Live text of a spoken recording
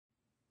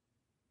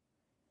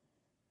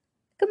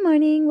Good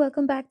morning.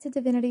 Welcome back to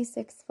Divinity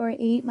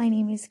 648. My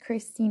name is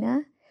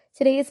Christina.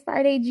 Today is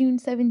Friday, June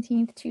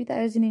 17th,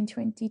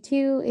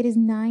 2022. It is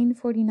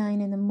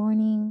 9:49 in the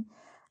morning.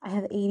 I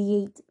have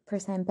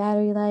 88%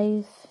 battery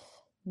life.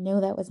 No,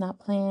 that was not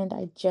planned.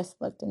 I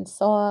just looked and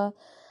saw.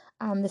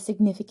 The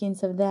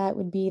significance of that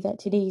would be that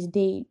today's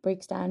date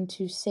breaks down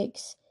to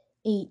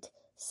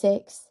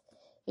 686.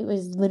 It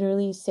was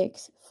literally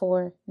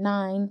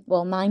 649.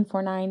 Well,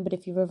 949, but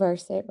if you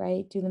reverse it,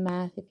 right, do the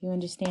math, if you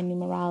understand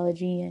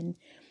numerology and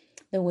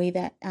the way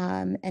that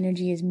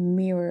energy is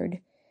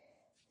mirrored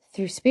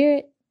through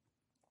spirit.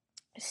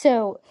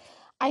 So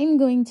I'm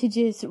going to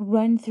just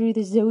run through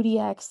the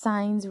zodiac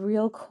signs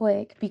real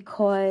quick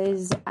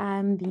because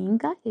I'm being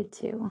guided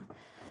to.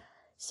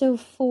 So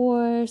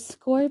for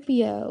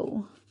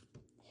Scorpio,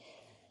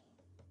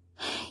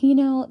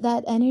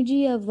 that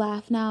energy of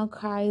laugh now,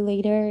 cry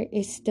later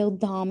is still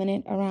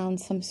dominant around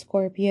some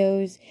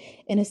Scorpios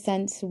in a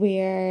sense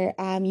where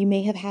you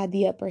may have had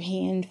the upper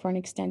hand for an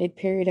extended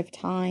period of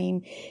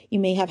time. You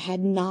may have had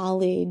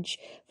knowledge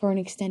for an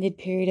extended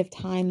period of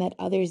time that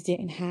others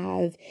didn't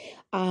have.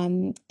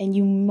 And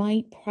you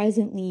might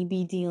presently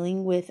be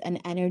dealing with an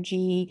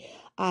energy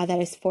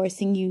that is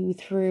forcing you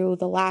through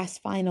the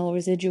last final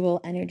residual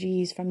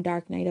energies from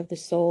Dark Night of the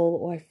Soul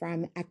or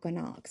from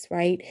Equinox,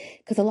 right?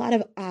 Because a lot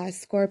of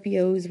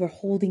Scorpios were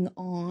holding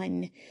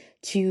on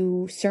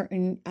to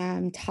certain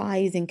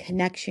ties and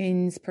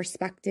connections,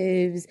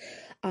 perspectives,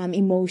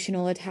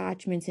 emotional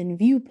attachments and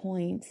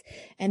viewpoints,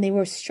 and they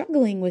were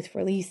struggling with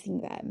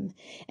releasing them.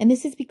 And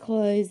this is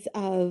because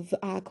of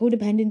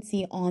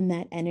codependency on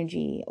that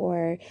energy,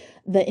 or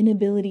the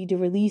inability to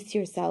release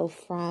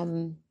yourself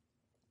from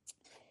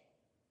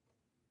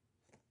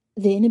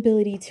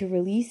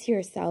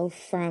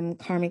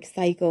karmic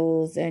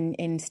cycles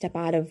and step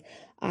out of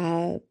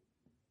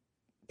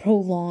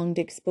prolonged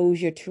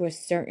exposure to a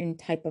certain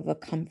type of a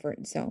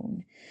comfort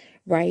zone,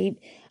 right?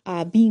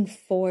 Being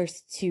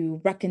forced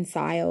to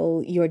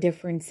reconcile your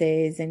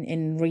differences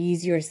and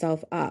raise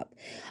yourself up.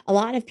 A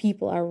lot of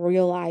people are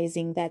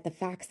realizing that the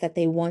facts that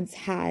they once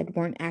had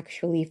weren't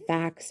actually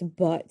facts,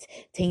 but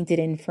tainted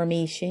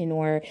information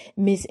or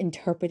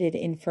misinterpreted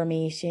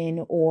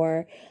information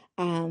or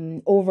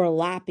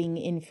overlapping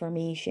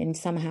information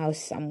somehow,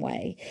 some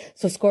way.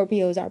 So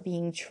Scorpios are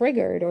being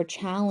triggered or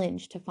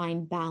challenged to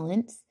find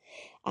balance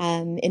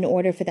in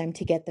order for them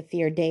to get the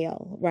fair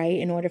deal, right?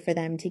 In order for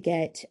them to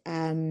get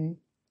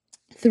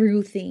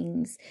through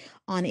things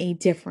on a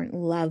different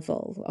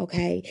level,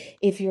 okay?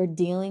 If you're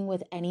dealing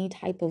with any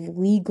type of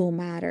legal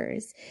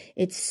matters,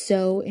 it's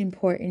so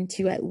important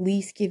to at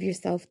least give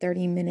yourself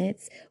 30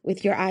 minutes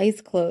with your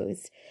eyes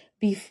closed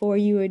before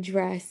you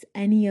address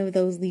any of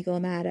those legal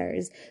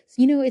matters.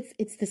 So,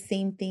 it's the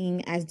same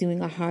thing as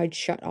doing a hard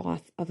shut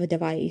off of a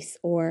device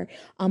or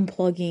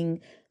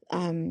unplugging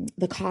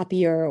the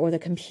copier or the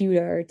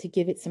computer to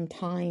give it some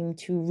time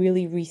to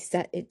really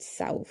reset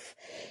itself.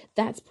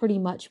 That's pretty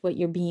much what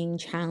you're being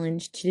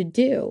challenged to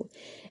do.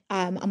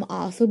 I'm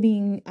also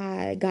being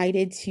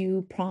guided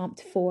to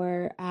prompt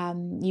for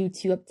you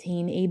to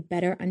obtain a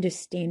better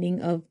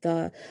understanding of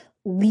the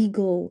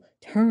legal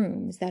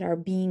terms that are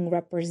being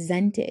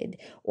represented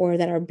or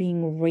that are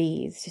being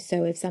raised.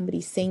 So if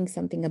somebody's saying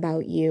something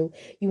about you,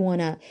 you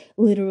want to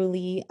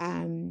literally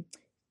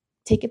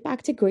take it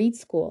back to grade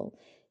school.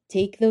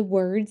 Take the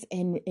words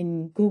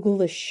and Google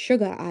the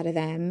sugar out of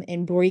them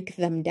and break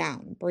them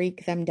down.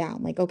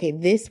 Like, okay,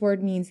 this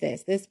word means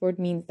this word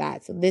means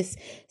that. So this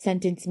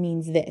sentence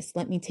means this.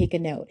 Let me take a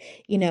note.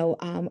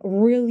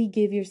 Really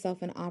give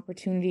yourself an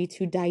opportunity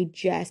to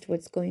digest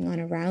what's going on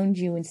around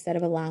you instead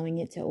of allowing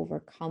it to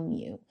overcome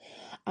you.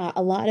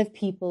 A lot of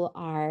people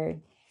are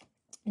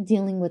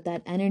dealing with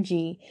that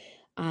energy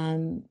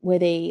where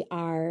they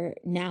are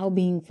now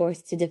being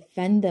forced to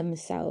defend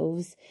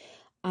themselves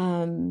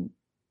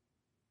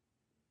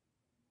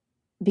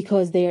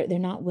because they're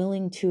not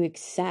willing to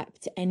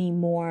accept any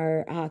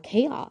more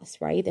chaos,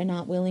 right? They're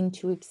not willing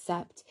to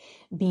accept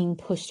being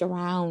pushed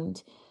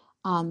around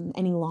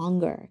any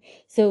longer.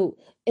 So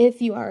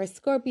if you are a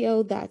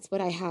Scorpio, that's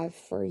what I have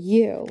for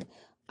you.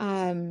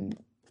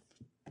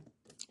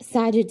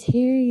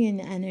 Sagittarian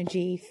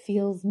energy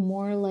feels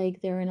more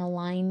like they're in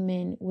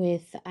alignment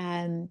with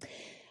not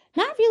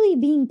really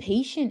being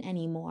patient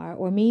anymore,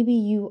 or maybe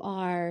you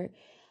are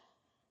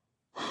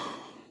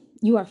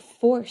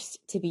forced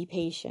to be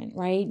patient,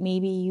 right?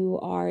 Maybe you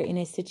are in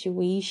a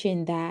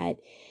situation that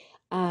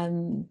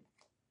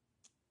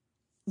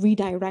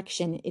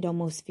redirection, it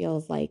almost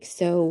feels like.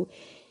 So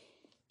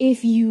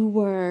if you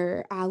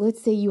were,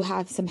 let's say you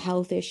have some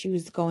health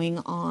issues going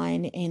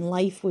on and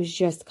life was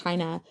just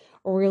kind of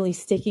really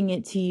sticking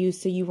it to you,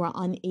 so you were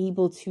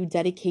unable to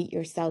dedicate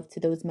yourself to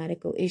those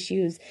medical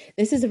issues.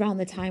 This is around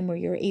the time where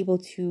you're able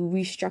to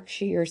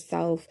restructure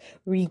yourself,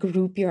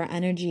 regroup your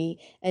energy,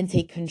 and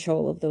take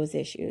control of those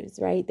issues,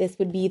 right? This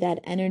would be that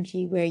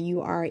energy where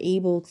you are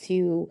able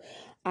to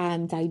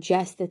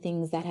digest the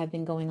things that have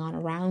been going on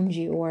around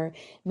you, or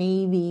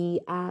maybe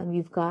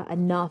you've got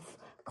enough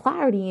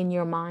clarity in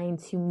your mind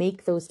to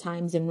make those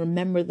times and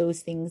remember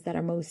those things that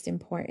are most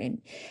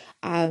important.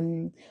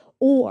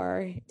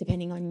 Or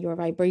depending on your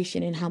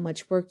vibration and how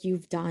much work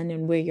you've done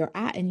and where you're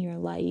at in your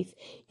life,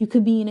 you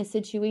could be in a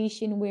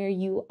situation where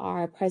you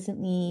are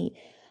presently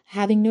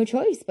having no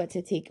choice but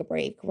to take a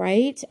break,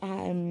 right?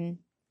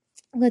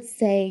 Let's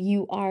say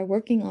you are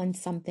working on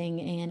something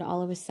and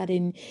all of a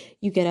sudden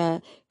you get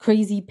a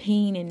crazy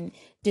pain and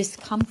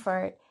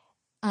discomfort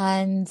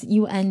and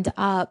you end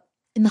up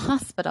in the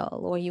hospital,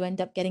 or you end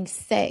up getting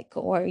sick,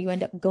 or you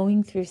end up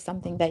going through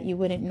something that you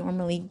wouldn't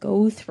normally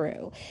go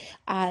through.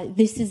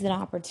 This is an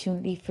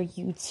opportunity for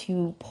you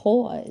to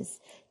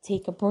pause,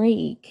 take a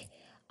break,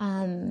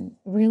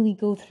 really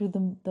go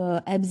through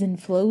the ebbs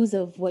and flows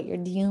of what you're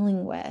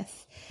dealing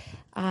with.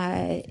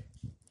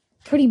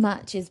 Pretty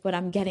much is what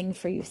I'm getting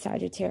for you,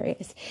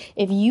 Sagittarius.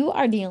 If you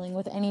are dealing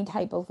with any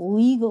type of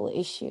legal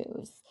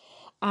issues,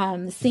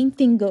 same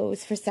thing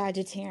goes for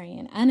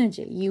Sagittarian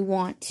energy. You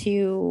want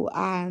to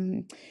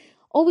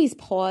always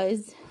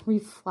pause,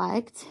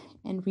 reflect,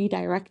 and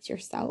redirect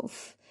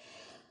yourself.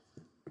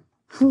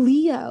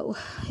 Leo,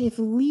 if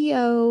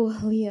Leo,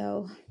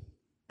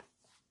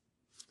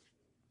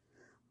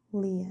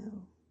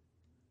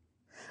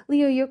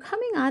 you're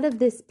coming out of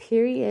this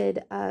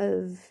period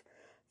of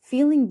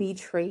feeling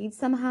betrayed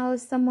somehow,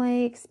 some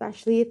way,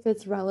 especially if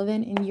it's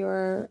relevant in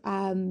your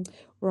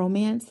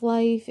romance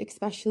life,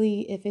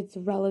 especially if it's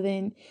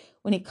relevant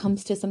when it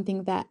comes to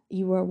something that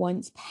you were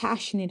once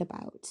passionate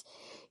about.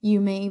 You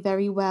may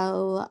very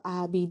well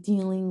be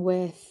dealing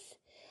with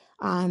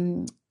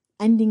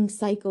ending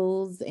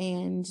cycles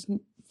and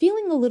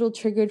feeling a little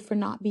triggered for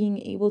not being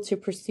able to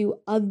pursue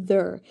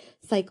other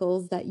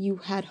cycles that you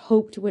had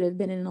hoped would have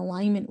been in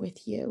alignment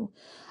with you.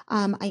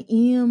 I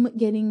am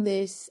getting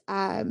this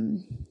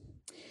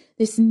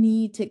this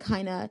need to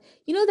kind of,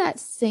 that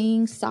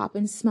saying, stop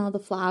and smell the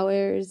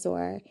flowers,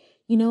 or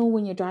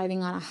when you're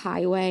driving on a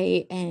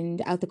highway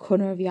and out the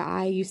corner of your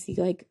eye you see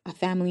like a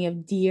family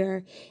of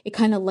deer, it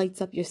kind of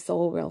lights up your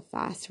soul real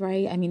fast,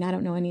 right? I mean, I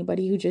don't know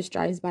anybody who just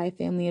drives by a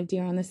family of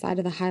deer on the side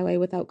of the highway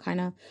without kind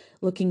of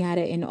looking at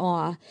it in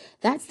awe.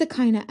 That's the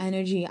kind of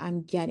energy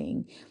I'm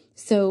getting.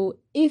 So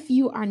if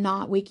you are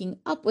not waking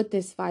up with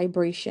this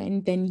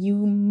vibration, then you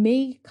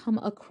may come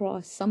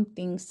across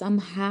something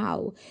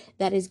somehow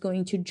that is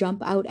going to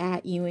jump out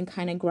at you and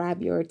kind of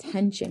grab your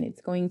attention.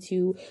 It's going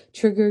to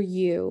trigger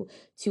you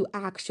to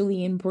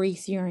actually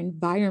embrace your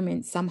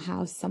environment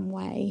somehow, some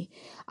way.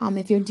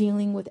 If you're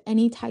dealing with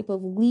any type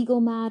of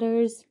legal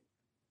matters,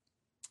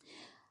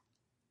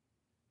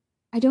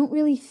 I don't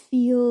really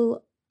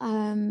feel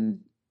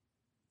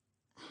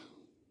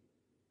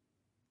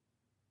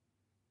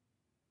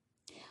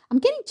I'm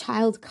getting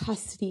child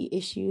custody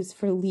issues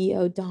for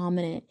Leo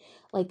dominant.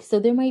 Like, so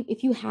there might,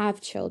 if you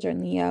have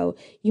children, Leo,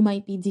 you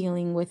might be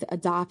dealing with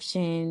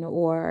adoption,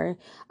 or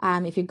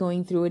if you're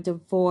going through a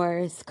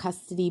divorce,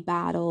 custody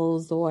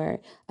battles,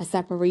 or a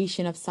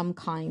separation of some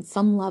kind,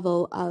 some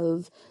level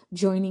of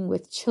joining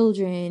with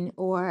children,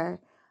 or,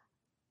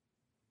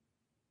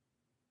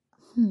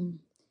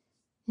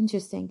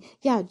 interesting.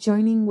 Yeah,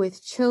 joining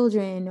with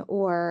children,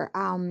 or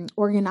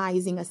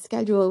organizing a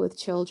schedule with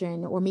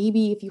children, or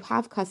maybe if you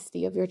have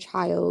custody of your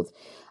child,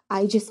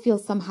 I just feel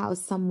somehow,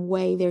 some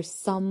way, there's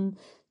some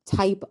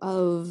type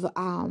of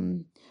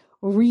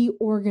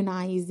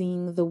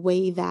reorganizing the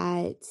way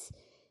that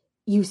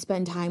you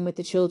spend time with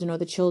the children, or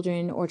the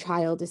children or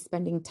child is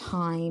spending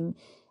time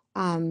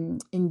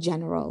in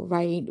general,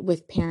 right,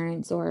 with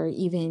parents, or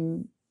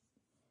even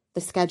the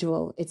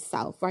schedule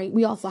itself, right?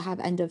 We also have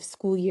end of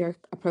school year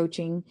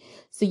approaching.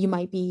 So you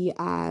might be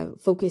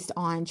focused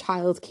on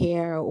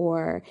childcare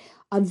or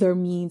other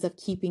means of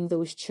keeping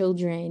those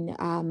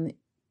children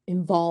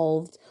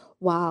involved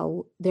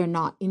while they're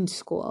not in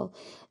school.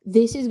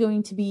 This is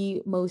going to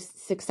be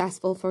most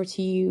successful for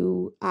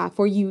you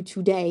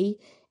today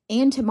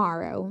and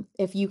tomorrow,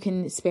 if you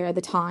can spare the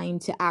time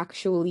to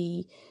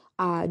actually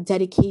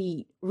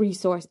dedicate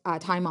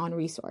time on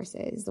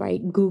resources,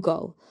 right?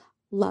 Google,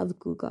 love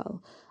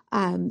Google.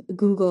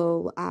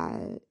 Google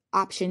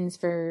options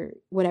for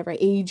whatever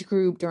age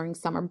group during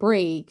summer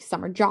break,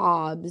 summer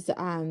jobs,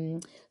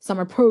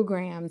 summer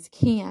programs,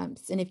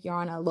 camps. And if you're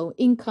on a low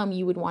income,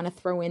 you would want to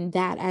throw in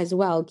that as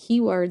well.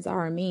 Keywords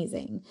are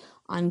amazing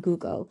on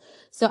Google.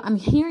 So I'm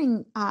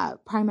hearing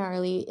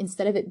primarily,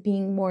 instead of it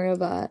being more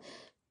of a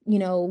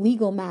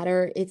legal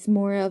matter, it's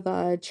more of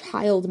a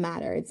child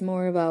matter. It's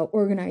more of a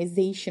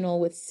organizational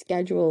with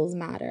schedules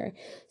matter.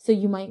 So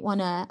you might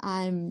want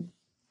to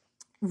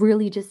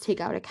really just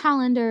take out a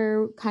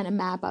calendar, kind of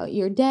map out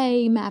your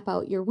day, map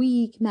out your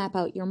week, map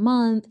out your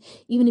month.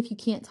 Even if you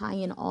can't tie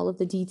in all of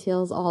the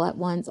details all at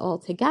once, all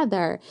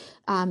together,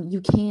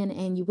 you can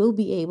and you will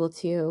be able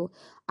to.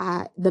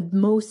 The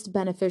most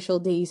beneficial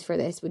days for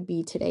this would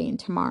be today and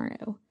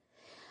tomorrow.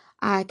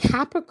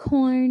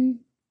 Capricorn,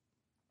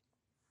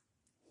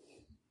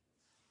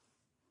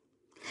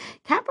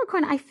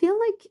 I feel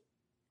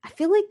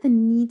like the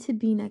need to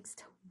be next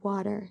to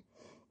water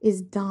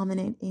is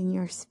dominant in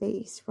your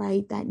space,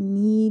 right? That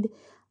need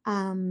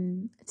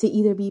to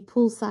either be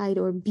poolside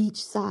or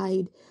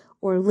beachside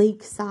or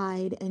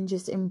lakeside, and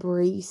just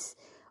embrace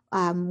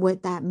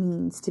what that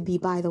means to be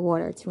by the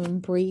water, to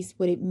embrace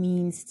what it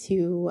means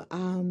to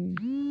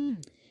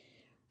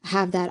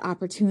have that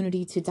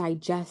opportunity to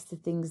digest the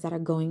things that are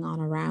going on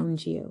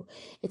around you.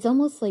 It's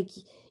almost like,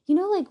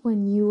 like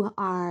when you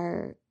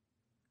are,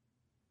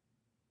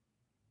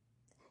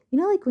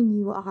 like when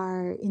you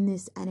are in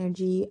this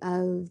energy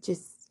of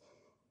just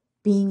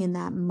being in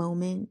that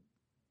moment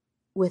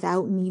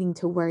without needing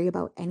to worry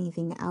about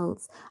anything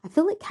else. I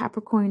feel like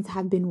Capricorns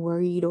have been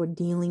worried or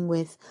dealing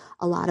with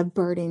a lot of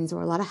burdens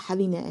or a lot of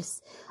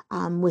heaviness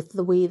with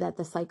the way that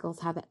the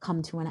cycles have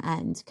come to an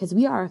end, because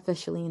we are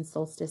officially in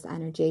solstice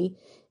energy.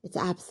 It's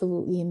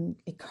absolutely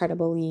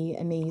incredibly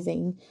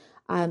amazing.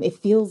 It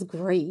feels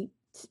great.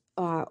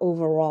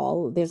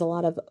 Overall, there's a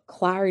lot of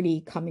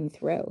clarity coming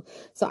through.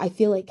 So I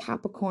feel like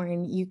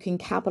Capricorn, you can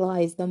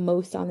capitalize the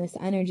most on this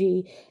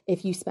energy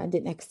if you spend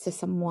it next to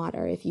some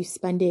water, if you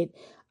spend it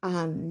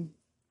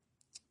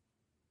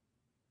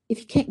if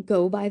you can't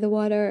go by the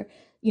water,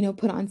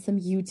 put on some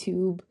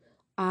YouTube.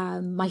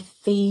 My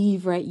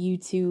favorite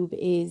YouTube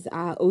is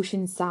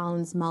Ocean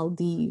Sounds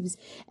Maldives,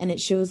 and it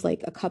shows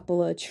like a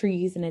couple of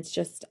trees, and it's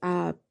just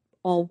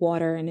all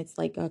water, and it's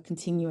like a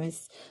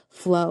continuous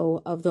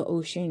flow of the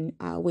ocean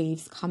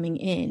waves coming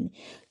in.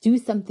 Do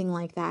something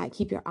like that.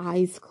 Keep your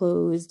eyes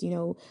closed,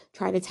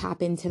 try to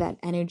tap into that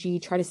energy,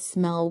 try to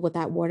smell what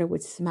that water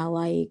would smell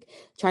like,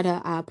 try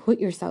to put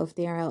yourself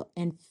there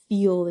and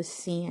feel the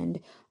sand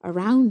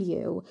around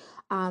you,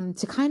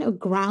 to kind of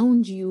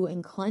ground you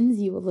and cleanse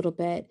you a little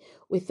bit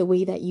with the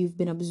way that you've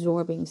been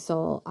absorbing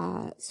so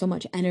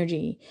much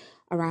energy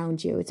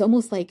around you. It's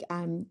almost like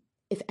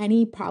if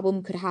any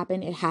problem could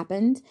happen, it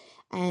happened.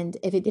 And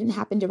if it didn't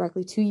happen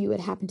directly to you, it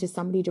happened to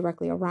somebody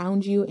directly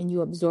around you, and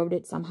you absorbed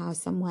it somehow,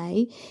 some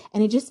way.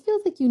 And it just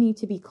feels like you need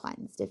to be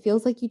cleansed. It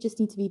feels like you just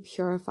need to be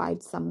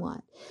purified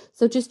somewhat.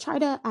 So just try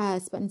to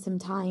spend some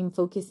time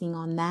focusing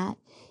on that.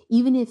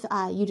 Even if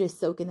you just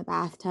soak in the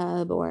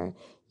bathtub, or,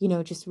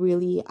 just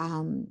really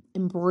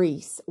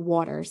embrace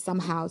water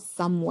somehow,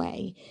 some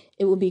way,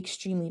 it will be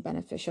extremely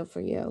beneficial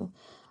for you.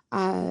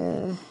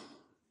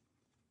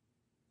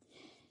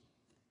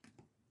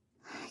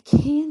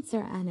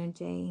 Cancer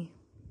energy.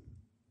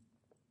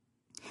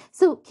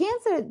 So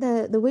Cancer,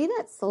 the way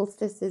that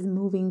solstice is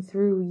moving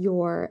through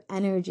your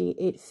energy,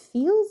 it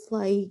feels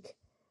like,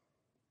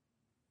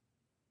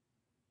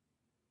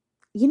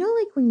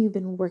 like when you've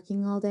been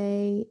working all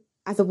day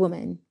as a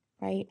woman,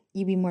 right?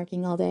 You've been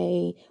working all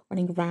day,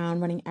 running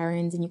around, running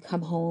errands, and you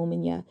come home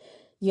and you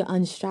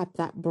unstrap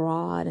that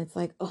bra, and it's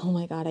like, oh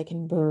my God, I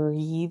can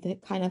breathe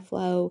kind of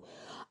flow.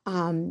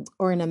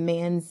 Or in a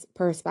man's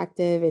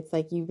perspective, it's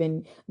like you've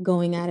been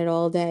going at it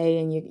all day,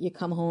 and you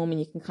come home and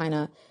you can kind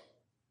of,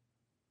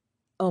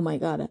 oh my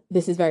God,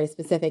 this is very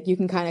specific. You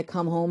can kind of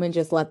come home and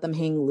just let them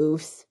hang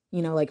loose,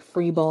 like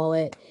free ball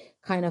it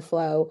kind of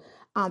flow.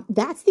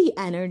 That's the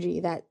energy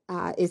that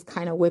is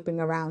kind of whipping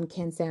around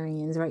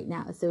Cancerians right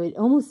now. So it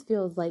almost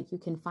feels like you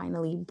can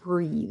finally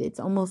breathe. It's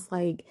almost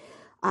like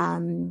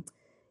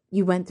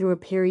you went through a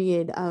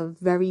period of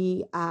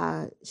very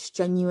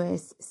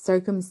strenuous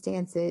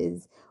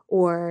circumstances,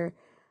 or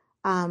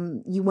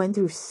you went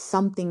through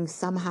something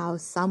somehow,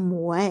 some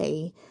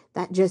way,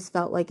 that just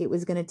felt like it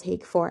was going to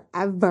take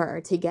forever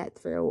to get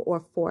through, or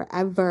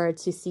forever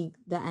to see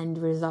the end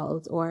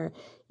result, or,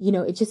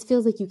 it just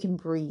feels like you can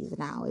breathe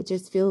now. It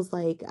just feels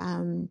like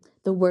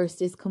the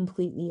worst is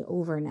completely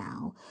over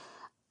now.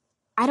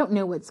 I don't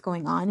know what's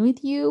going on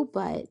with you,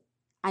 but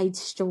I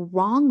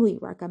strongly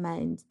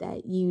recommend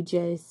that you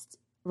just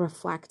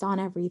reflect on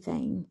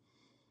everything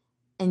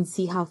and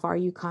see how far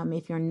you come.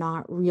 If you're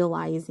not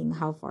realizing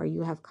how far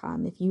you have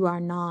come, if you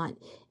are not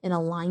in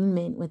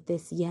alignment with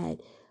this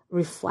yet,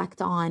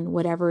 reflect on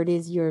whatever it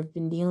is you've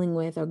been dealing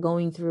with or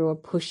going through or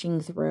pushing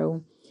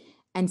through,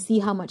 and see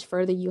how much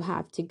further you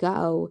have to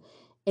go,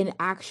 and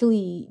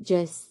actually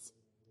just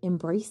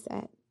embrace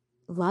it,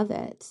 love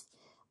it,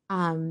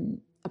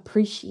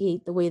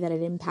 appreciate the way that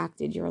it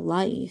impacted your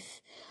life.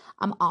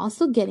 I'm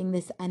also getting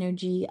this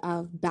energy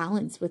of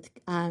balance with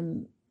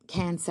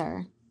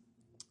Cancer.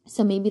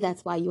 So maybe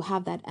that's why you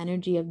have that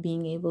energy of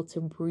being able to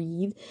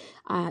breathe.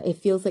 It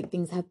feels like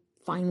things have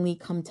finally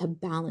come to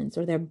balance,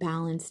 or they're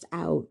balanced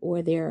out,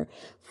 or they're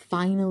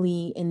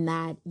finally in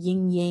that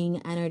yin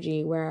yang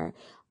energy where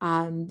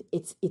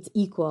it's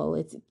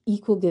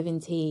equal give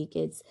and take.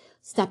 It's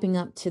stepping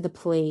up to the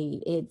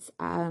plate. It's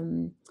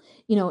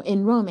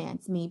in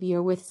romance, maybe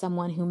you're with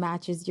someone who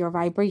matches your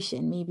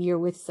vibration. Maybe you're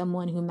with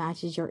someone who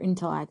matches your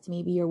intellect.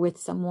 Maybe you're with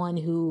someone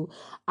who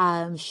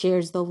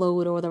shares the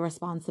load or the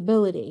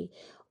responsibility.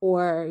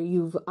 Or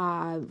you've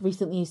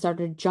recently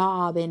started a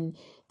job, and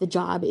the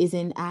job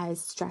isn't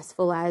as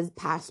stressful as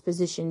past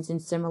positions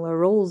in similar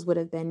roles would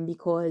have been,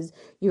 because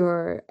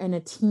you're in a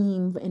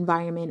team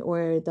environment,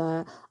 or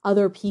the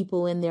other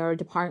people in their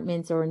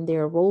departments or in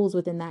their roles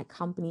within that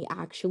company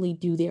actually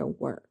do their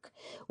work,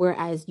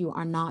 whereas you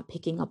are not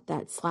picking up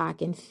that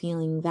slack and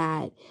feeling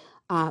that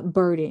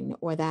burden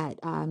or that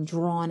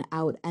drawn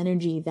out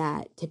energy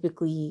that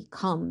typically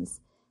comes.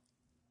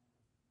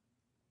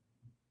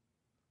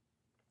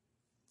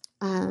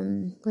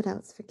 What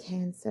else for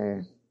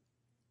Cancer?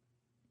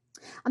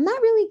 I'm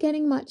not really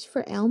getting much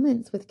for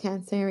ailments with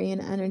Cancerian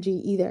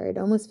energy either. It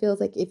almost feels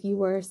like if you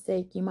were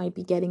sick, you might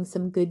be getting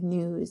some good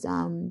news.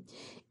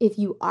 If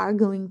you are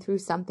going through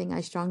something,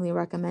 I strongly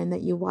recommend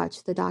that you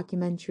watch the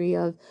documentary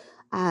of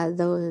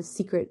The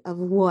Secret of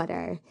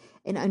Water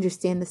and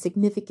understand the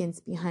significance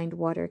behind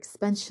water,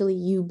 especially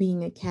you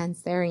being a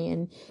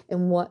Cancerian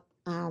and what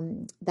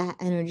that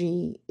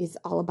energy is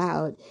all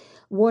about.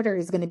 Water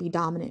is going to be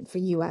dominant for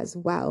you as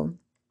well.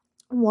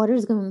 Water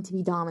is going to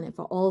be dominant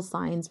for all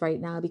signs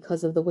right now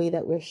because of the way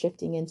that we're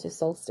shifting into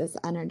solstice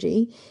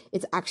energy.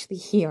 It's actually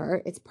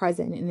here, it's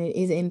present, and it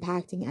is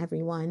impacting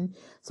everyone.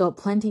 So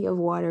plenty of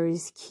water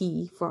is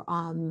key for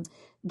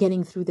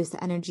getting through this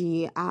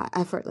energy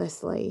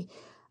effortlessly.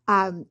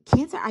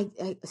 Cancer, I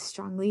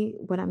strongly,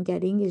 what I'm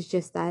getting is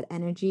just that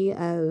energy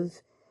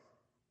of,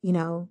 you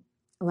know,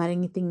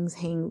 letting things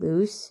hang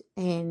loose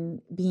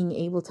and being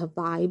able to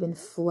vibe and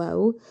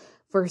flow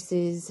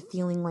versus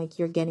feeling like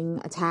you're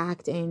getting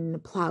attacked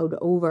and plowed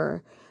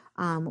over,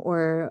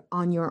 or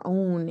on your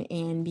own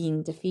and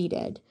being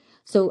defeated.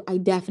 So I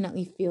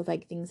definitely feel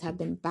like things have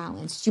been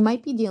balanced. You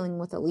might be dealing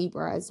with a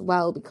Libra as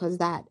well, because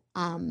that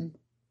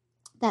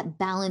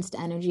balanced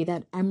energy,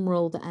 that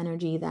emerald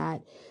energy,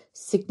 that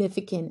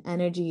significant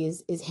energy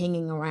is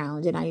hanging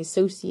around, and I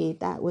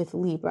associate that with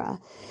Libra.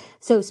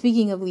 So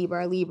speaking of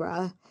Libra,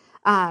 Libra.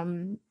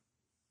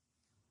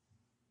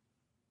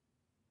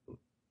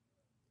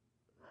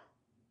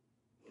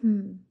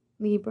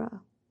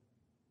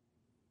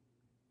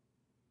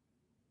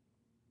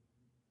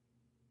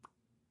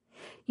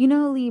 You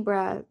know,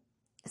 Libra,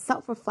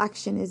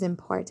 self-reflection is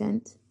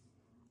important.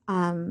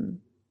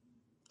 I'm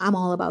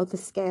all about the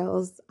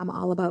scales. I'm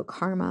all about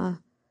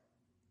karma.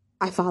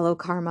 I follow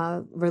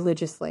karma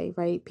religiously,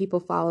 right? People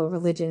follow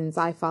religions.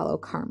 I follow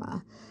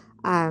karma.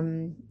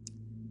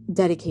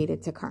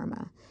 Dedicated to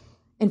karma.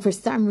 And for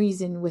some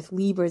reason with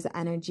Libra's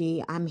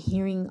energy, I'm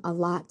hearing a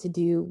lot to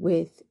do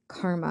with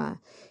karma.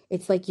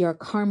 It's like your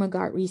karma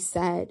got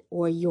reset,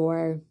 or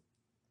it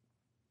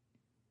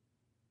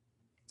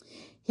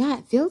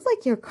feels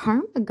like your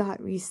karma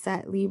got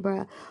reset,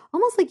 Libra.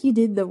 Almost like you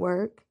did the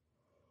work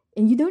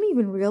and you don't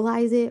even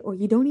realize it, or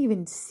you don't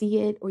even see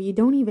it, or you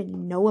don't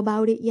even know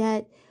about it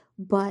yet,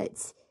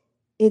 but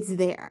it's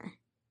there.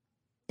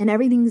 And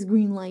everything's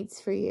green lights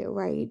for you,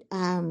 right?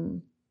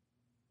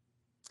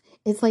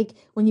 It's like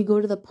when you go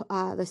to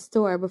the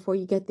store, before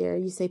you get there,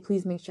 you say,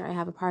 please make sure I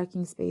have a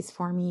parking space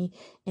for me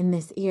in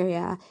this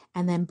area.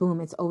 And then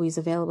boom, it's always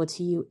available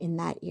to you in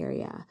that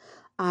area.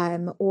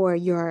 Or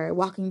you're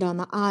walking down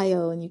the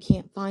aisle and you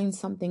can't find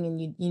something,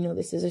 and you know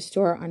this is a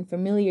store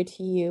unfamiliar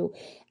to you,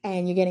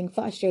 and you're getting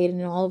frustrated,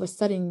 and all of a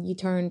sudden you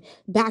turn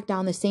back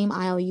down the same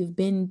aisle you've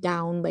been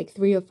down like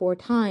 3 or 4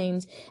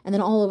 times, and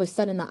then all of a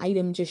sudden the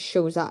item just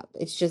shows up.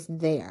 It's just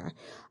there.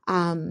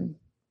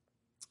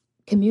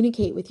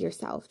 Communicate with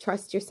yourself,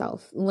 trust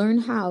yourself, learn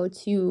how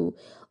to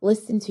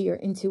listen to your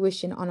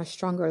intuition on a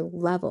stronger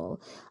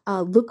level.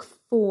 Look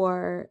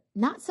for,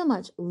 not so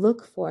much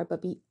look for,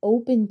 but be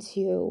open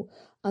to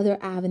other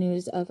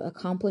avenues of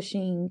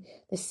accomplishing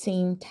the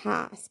same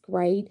task,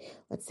 right?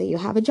 Let's say you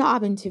have a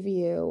job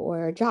interview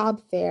or a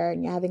job fair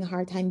and you're having a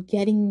hard time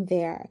getting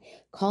there.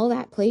 Call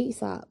that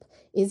place up.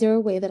 Is there a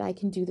way that I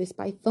can do this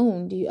by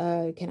phone?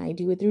 Can I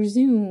do it through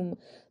Zoom?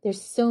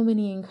 There's so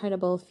many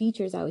incredible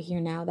features out here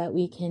now that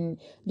we can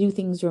do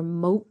things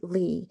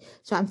remotely.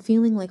 So I'm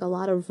feeling like a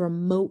lot of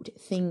remote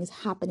things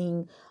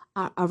happening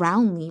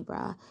around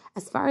Libra.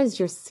 As far as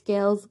your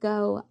scales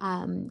go,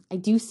 I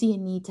do see a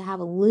need to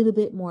have a little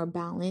bit more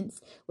balance,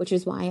 which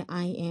is why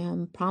I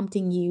am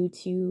prompting you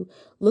to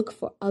look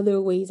for other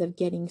ways of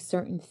getting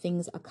certain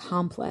things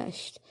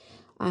accomplished.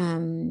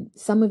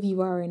 Some of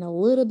you are in a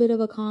little bit of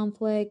a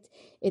conflict.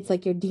 It's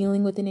like you're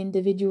dealing with an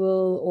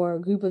individual or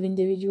a group of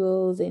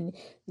individuals, and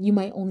you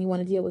might only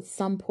want to deal with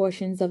some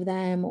portions of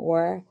them,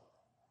 or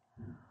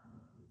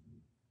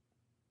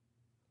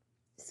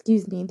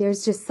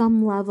there's just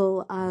some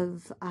level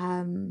of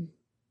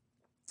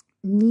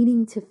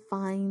needing to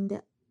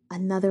find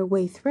another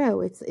way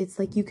through. It's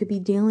like you could be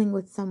dealing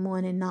with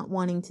someone and not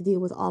wanting to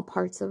deal with all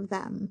parts of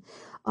them.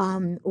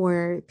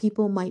 Or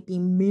people might be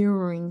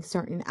mirroring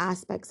certain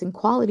aspects and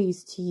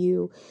qualities to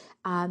you.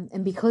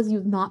 And because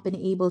you've not been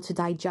able to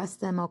digest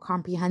them or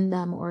comprehend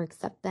them or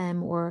accept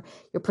them, or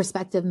your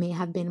perspective may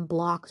have been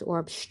blocked or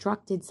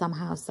obstructed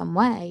somehow, some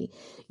way,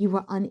 you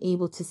were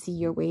unable to see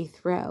your way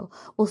through.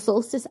 Well,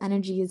 solstice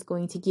energy is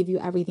going to give you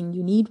everything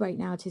you need right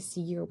now to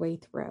see your way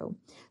through.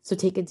 So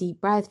take a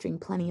deep breath,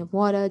 drink plenty of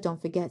water.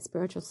 Don't forget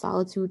spiritual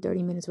solitude,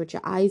 30 minutes with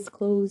your eyes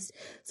closed,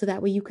 so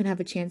that way you can have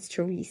a chance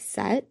to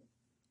reset.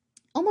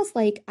 Almost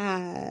like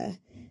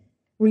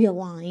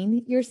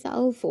realign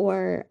yourself,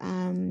 or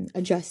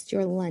adjust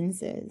your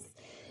lenses.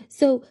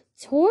 So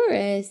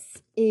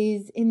Taurus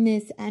is in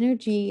this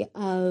energy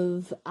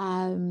of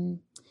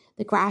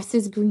the grass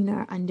is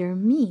greener under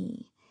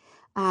me.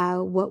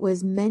 What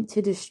was meant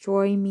to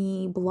destroy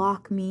me,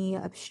 block me,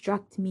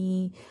 obstruct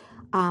me,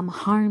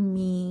 harm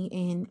me,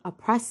 and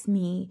oppress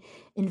me,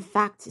 in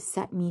fact,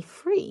 set me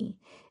free,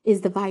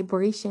 is the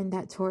vibration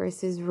that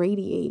Taurus is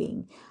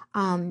radiating.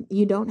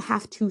 You don't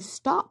have to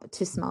stop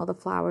to smell the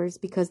flowers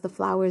because the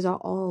flowers are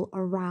all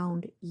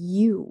around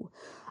you.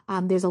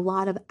 There's a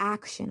lot of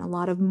action, a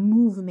lot of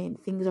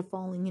movement. Things are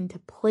falling into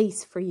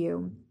place for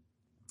you.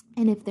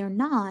 And if they're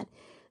not,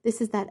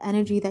 this is that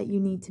energy that you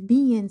need to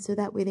be in so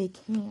that way they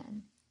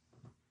can.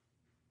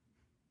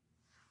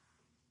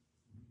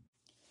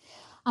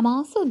 I'm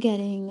also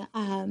getting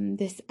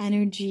this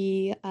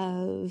energy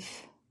of,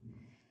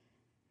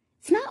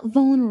 it's not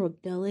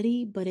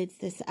vulnerability, but it's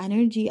this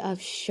energy of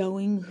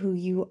showing who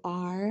you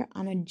are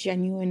on a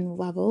genuine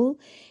level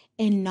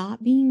and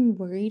not being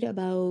worried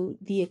about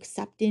the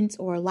acceptance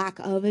or lack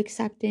of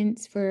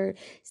acceptance for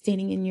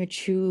standing in your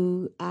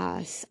true,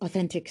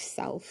 authentic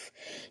self.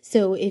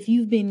 So if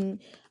you've been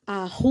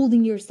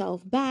holding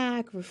yourself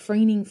back,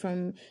 refraining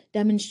from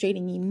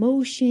demonstrating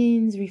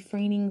emotions,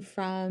 refraining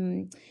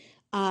from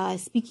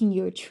speaking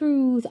your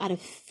truth out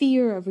of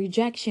fear of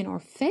rejection or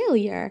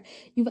failure,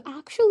 you've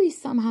actually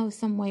somehow,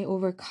 some way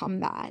overcome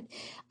that.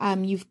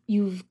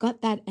 You've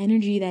got that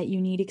energy that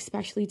you need,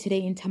 especially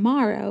today and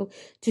tomorrow,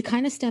 to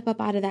kind of step up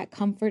out of that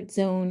comfort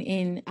zone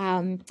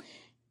and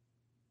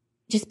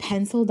just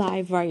pencil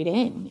dive right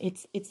in.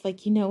 It's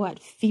like, you know what,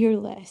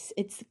 fearless.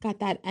 It's got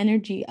that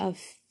energy of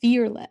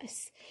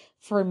fearless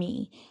for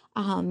me.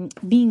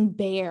 Being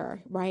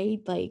bare,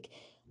 right? Like,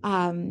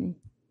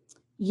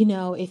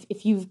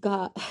 if you've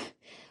got,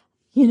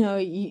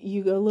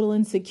 you go a little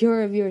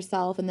insecure of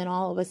yourself, and then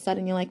all of a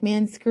sudden you're like,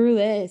 man, screw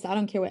this. I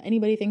don't care what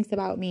anybody thinks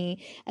about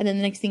me. And then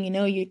the next thing you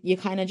know, you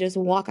kind of just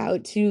walk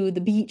out to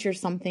the beach or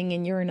something,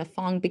 and you're in a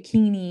thong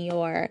bikini,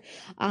 or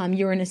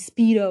you're in a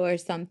Speedo or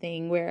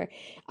something where,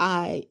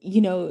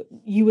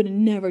 you would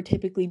never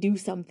typically do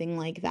something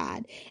like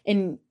that.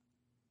 And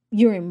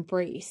you're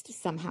embraced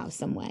somehow,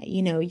 some way,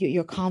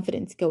 your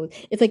confidence goes.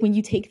 It's like when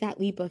you take that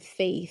leap of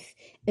faith,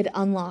 it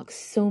unlocks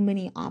so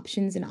many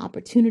options and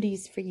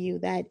opportunities for you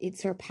that it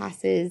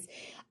surpasses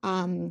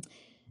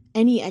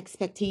any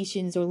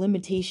expectations or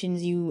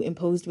limitations you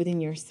imposed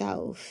within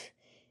yourself.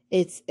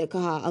 It's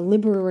a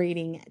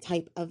liberating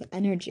type of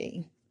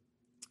energy.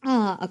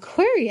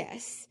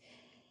 Aquarius,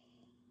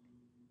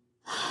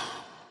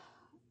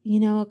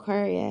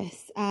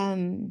 Aquarius,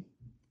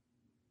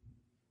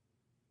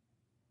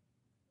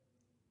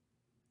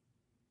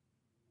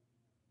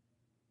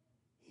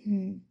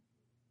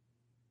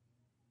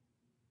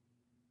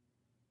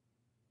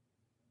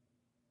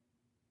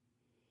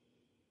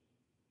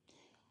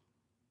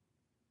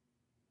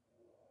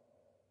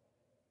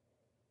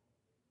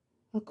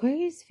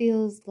 Aquarius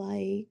feels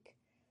like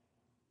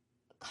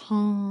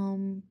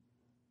calm,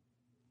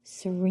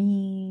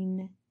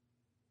 serene.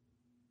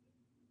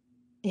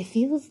 It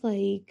feels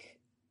like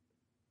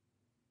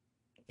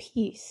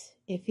peace.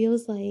 It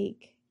feels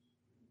like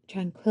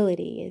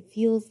tranquility. It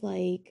feels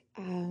like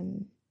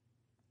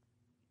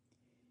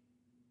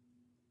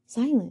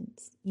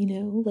silence,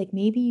 like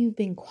maybe you've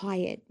been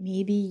quiet.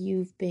 Maybe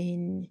you've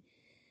been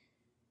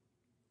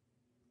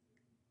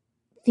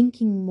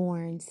thinking more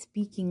and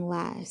speaking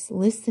less,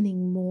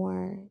 listening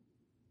more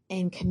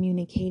and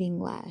communicating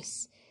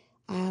less.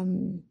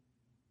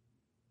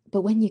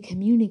 But when you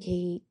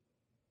communicate,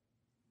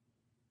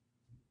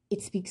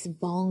 it speaks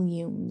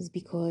volumes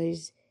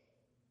because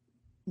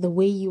the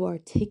way you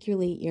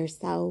articulate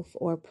yourself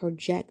or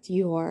project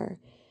your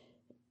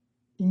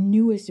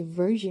newest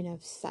version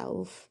of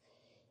self,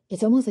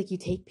 it's almost like you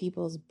take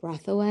people's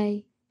breath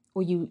away,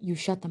 or you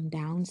shut them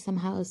down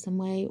somehow, some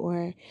way,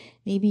 or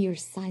maybe you're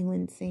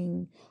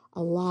silencing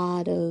a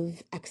lot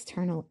of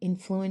external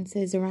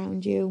influences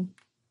around you.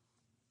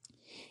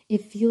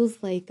 It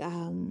feels like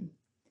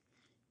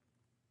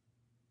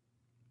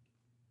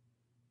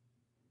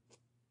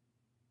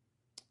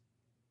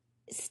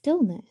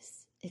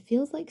stillness. It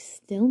feels like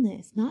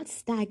stillness, not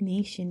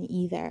stagnation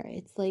either.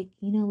 It's like,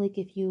 like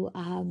if you're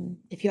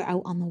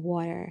out on the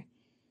water,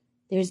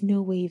 there's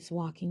no waves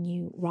rocking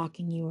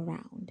you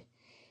around.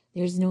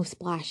 There's no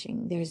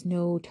splashing. There's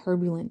no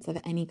turbulence of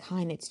any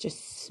kind. It's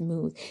just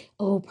smooth.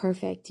 Oh,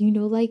 perfect.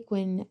 Like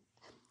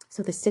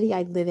so the city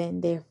I live in,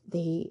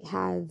 they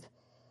have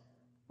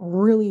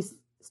really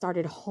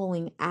started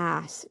hauling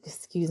ass,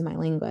 excuse my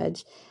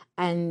language,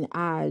 and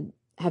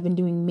have been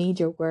doing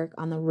major work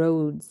on the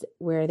roads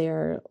where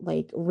they're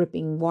like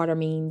ripping water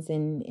mains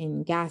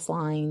and gas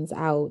lines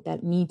out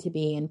that need to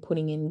be, and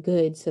putting in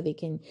goods so they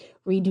can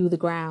redo the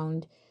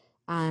ground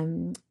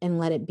and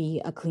let it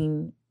be a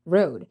clean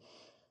road.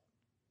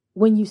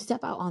 When you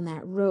step out on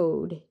that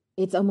road,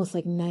 it's almost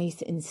like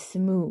nice and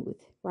smooth,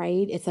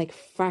 right? It's like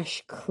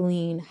fresh,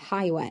 clean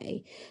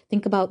highway.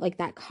 Think about like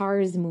that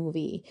Cars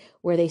movie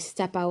where they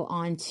step out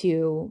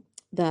onto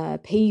the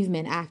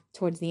pavement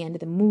towards the end of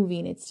the movie,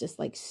 and it's just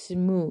like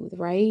smooth,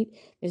 right?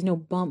 There's no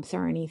bumps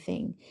or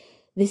anything.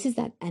 This is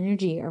that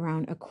energy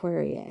around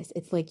Aquarius.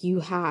 It's like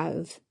you've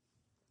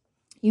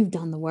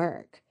done the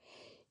work.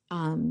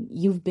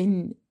 You've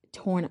been get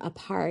torn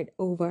apart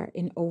over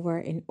and over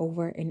and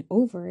over and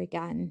over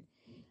again.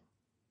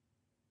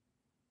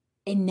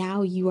 And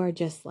now you are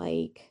just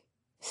like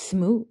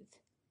smooth.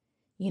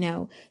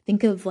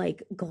 Think of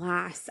like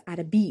glass at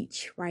a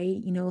beach, right?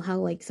 You know how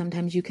like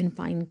sometimes you can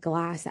find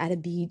glass at a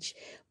beach,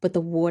 but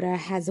the water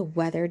has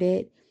weathered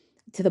it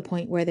to the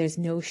point where there's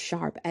no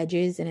sharp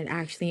edges and it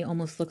actually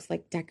almost looks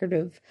like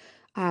decorative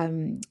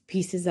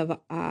pieces of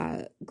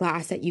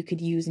glass that you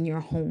could use in your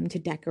home to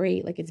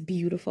decorate. Like it's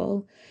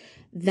beautiful.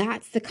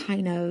 That's the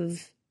kind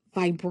of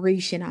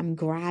vibration I'm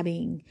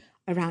grabbing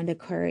around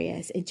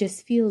Aquarius. It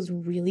just feels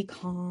really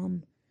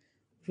calm,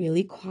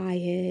 really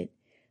quiet,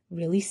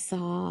 really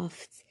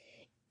soft.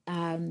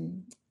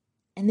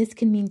 And this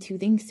can mean two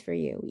things for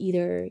you.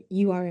 Either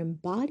you are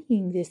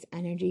embodying this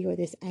energy or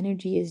this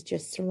energy is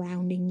just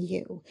surrounding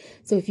you.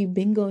 So if you've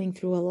been going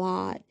through a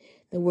lot,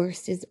 the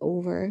worst is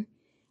over.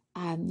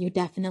 You're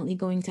definitely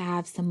going to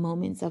have some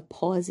moments of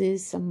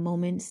pauses, some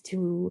moments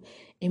to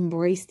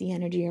embrace the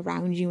energy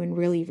around you and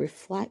really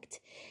reflect.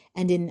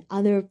 And in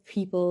other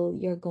people,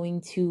 you're going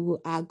to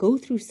go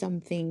through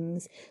some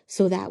things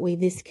so that way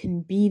this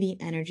can be the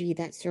energy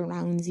that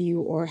surrounds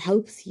you or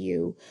helps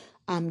you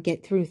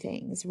get through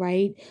things,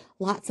 right?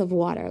 Lots of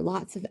water,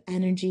 lots of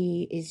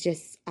energy is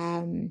just,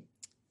 it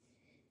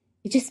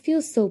just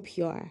feels so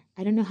pure.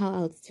 I don't know how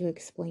else to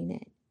explain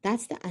it.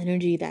 That's the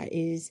energy that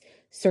is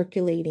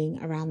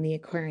circulating around the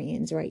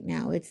Aquarians right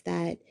now. It's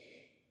that,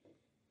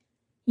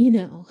 you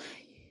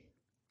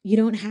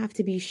don't have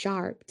to be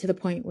sharp to the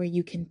point where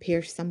you can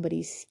pierce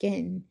somebody's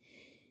skin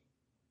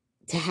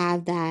to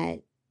have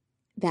that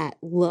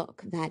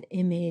look, that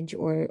image,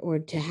 or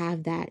to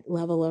have that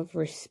level of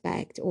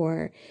respect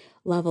or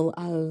level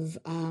of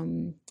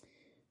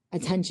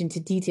attention to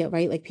detail,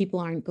 right? Like people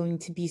aren't going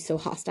to be so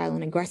hostile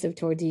and aggressive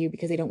towards you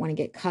because they don't want to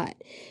get cut.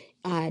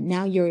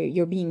 Now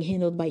you're being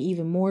handled by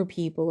even more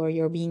people, or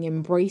you're being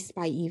embraced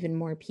by even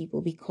more people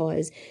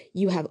because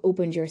you have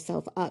opened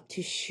yourself up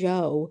to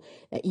show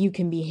that you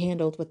can be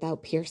handled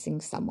without piercing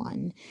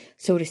someone,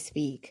 so to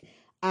speak.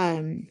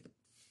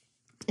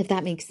 If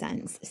that makes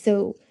sense.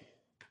 So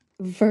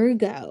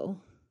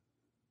Virgo,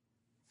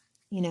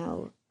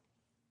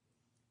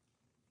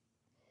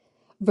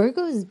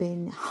 Virgo has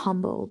been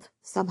humbled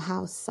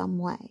somehow, some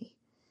way.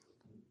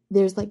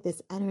 There's like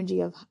this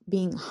energy of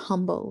being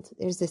humbled.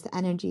 There's this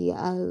energy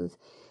of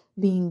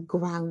being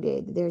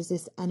grounded. There's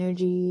this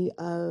energy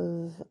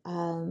of,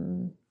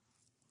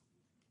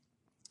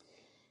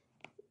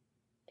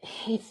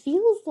 it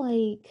feels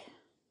like,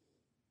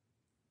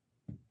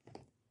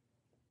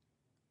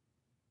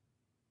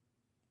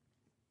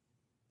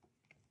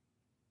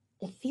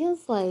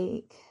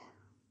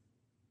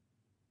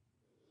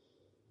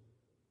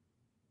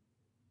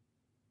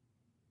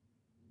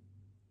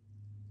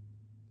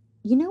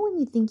 when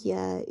you think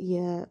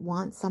you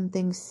want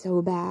something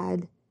so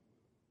bad,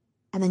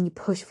 and then you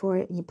push for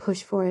it and you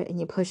push for it and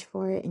you push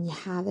for it and you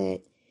have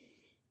it.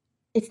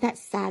 It's that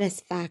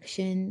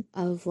satisfaction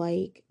of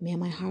like, man,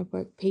 my hard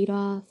work paid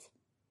off.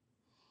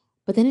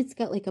 But then it's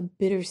got like a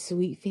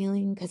bittersweet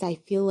feeling because I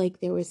feel like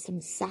there was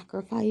some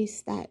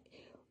sacrifice that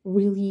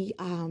really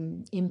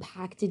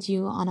impacted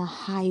you on a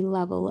high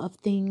level of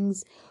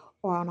things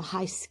or on a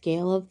high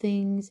scale of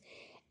things.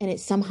 And it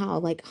somehow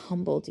like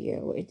humbled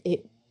you.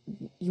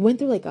 You went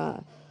through like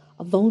a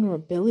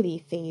vulnerability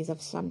phase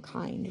of some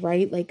kind,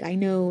 right? Like I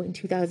know in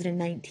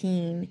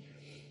 2019,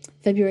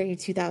 February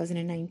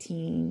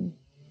 2019,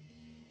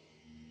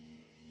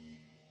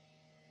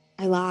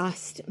 I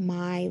lost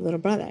my little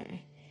brother.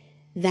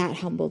 That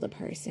humbled a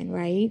person,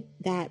 right?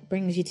 That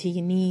brings you to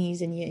your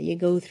knees and you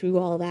go through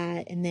all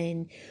that. And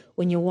then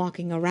when you're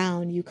walking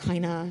around, you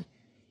kind of,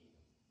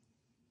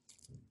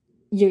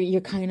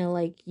 you're kind of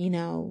like,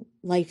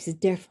 life's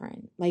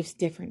different. Life's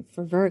different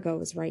for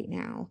Virgos right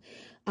now.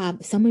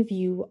 Some of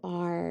you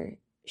are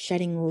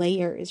shedding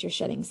layers, you're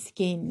shedding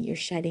skin, you're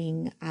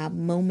shedding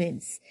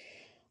moments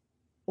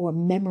or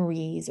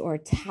memories or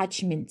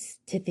attachments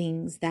to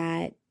things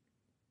that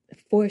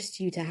forced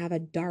you to have a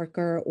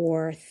darker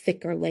or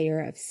thicker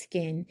layer of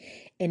skin,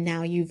 and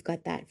now you've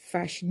got that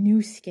fresh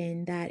new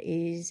skin that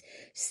is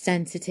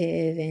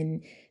sensitive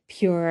and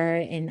pure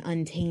and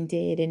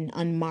untainted and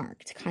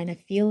unmarked kind of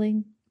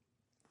feeling.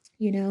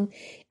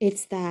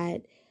 It's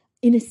that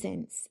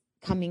innocence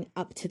coming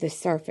up to the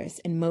surface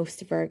in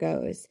most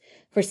Virgos.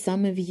 For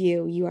some of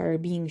you, you are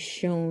being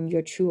shown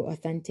your true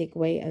authentic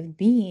way of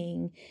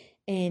being,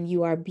 and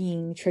you are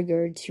being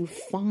triggered to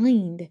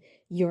find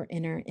your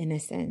inner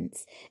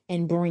innocence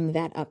and bring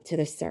that up to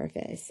the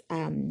surface.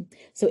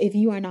 So if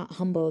you are not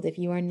humbled, if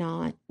you are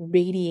not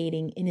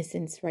radiating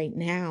innocence right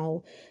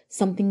now,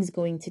 something's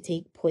going to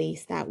take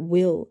place that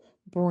will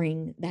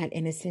bring that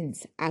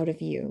innocence out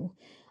of you.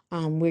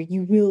 Where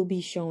you will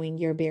be showing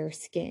your bare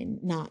skin,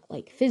 not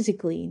like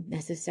physically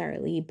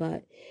necessarily,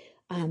 but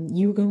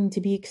you're going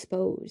to be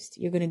exposed.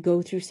 You're going to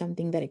go through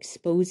something that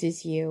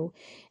exposes you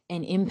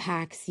and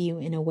impacts you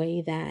in a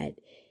way that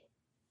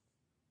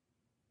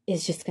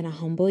is just going to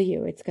humble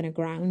you. It's going to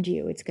ground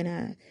you. It's going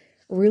to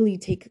really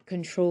take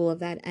control of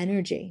that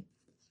energy.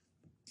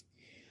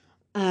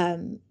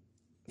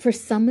 For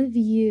some of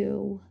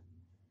you,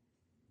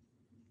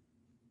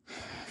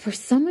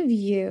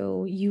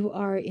 you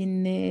are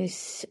in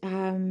this,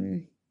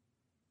 like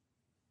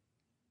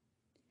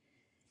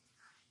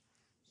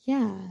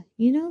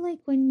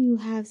when you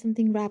have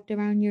something wrapped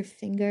around your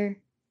finger.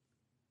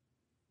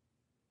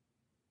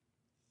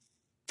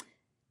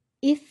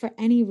 If for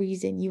any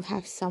reason you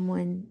have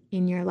someone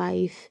in your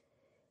life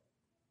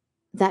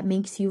that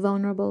makes you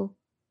vulnerable,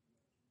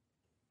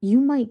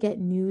 you might get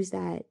news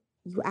that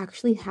you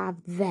actually have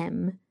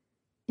them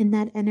in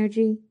that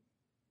energy.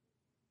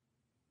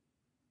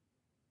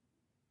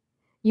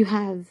 You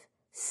have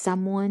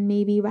someone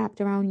maybe wrapped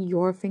around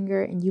your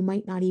finger and you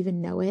might not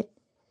even know it,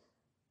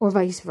 or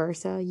vice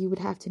versa. You would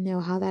have to know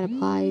how that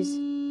applies.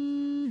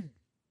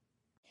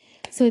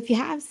 So if you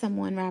have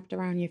someone wrapped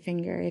around your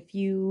finger, if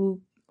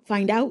you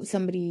find out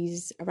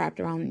somebody's wrapped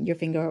around your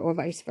finger or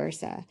vice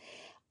versa,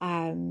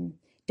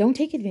 don't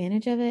take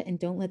advantage of it and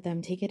don't let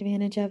them take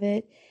advantage of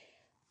it,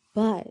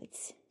 but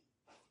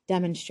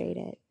demonstrate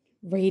it,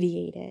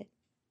 radiate it,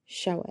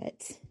 show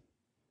it.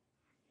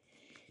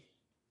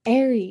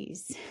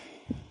 Aries.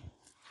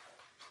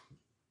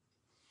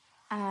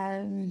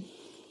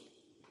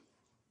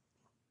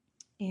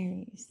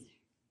 Aries.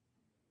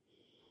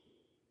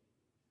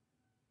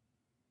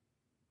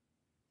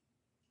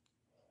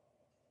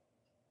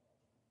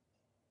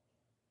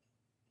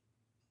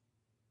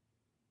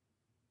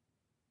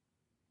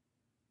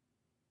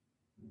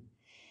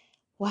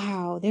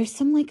 Wow, there's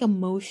some like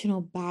emotional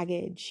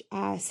baggage.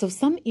 So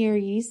some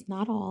Aries,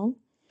 not all,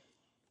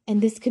 and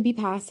this could be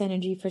past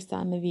energy for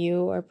some of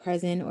you or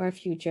present or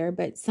future,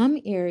 but some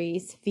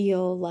Aries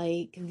feel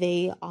like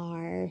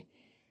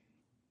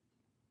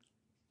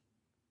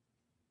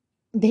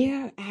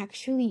they're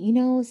actually,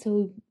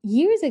 so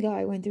years ago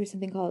I went through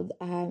something called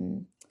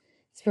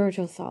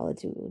spiritual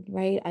solitude,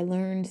 right? I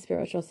learned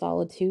spiritual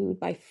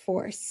solitude by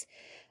force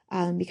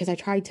because I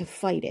tried to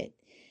fight it.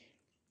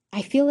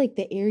 I feel like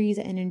the Aries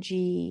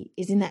energy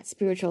is in that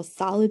spiritual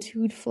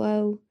solitude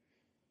flow,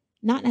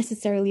 not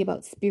necessarily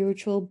about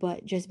spiritual,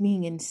 but just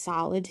being in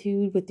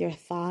solitude with their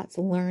thoughts,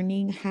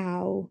 learning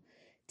how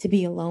to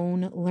be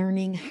alone,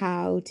 learning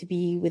how to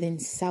be within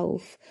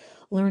self,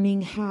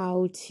 learning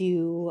how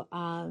to,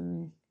 I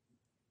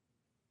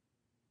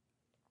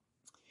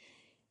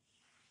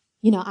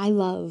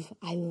love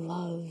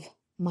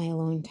my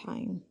alone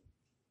time.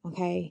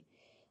 Okay.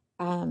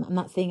 I'm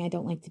not saying I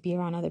don't like to be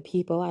around other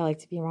people. I like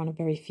to be around a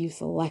very few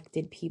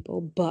selected people,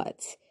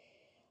 but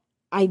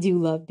I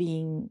do love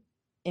being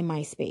in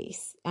my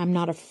space. I'm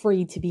not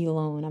afraid to be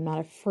alone. I'm not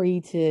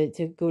afraid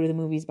to go to the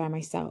movies by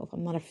myself.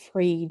 I'm not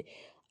afraid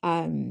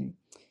to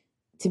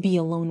be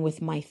alone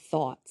with my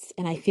thoughts.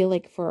 And I feel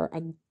like for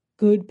a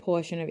good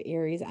portion of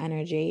Aries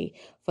energy,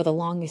 for the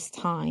longest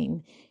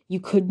time, you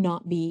could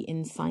not be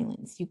in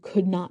silence. You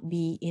could not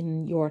be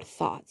in your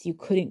thoughts. You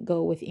couldn't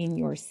go within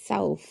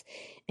yourself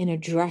and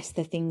address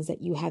the things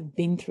that you have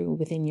been through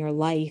within your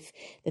life,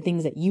 the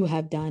things that you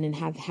have done and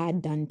have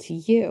had done to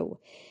you.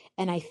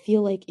 And I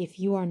feel like if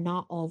you are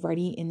not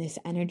already in this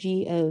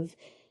energy of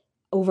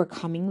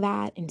overcoming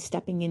that and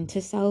stepping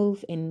into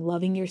self and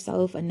loving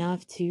yourself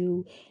enough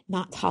to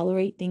not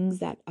tolerate things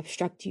that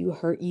obstruct you,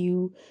 hurt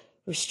you,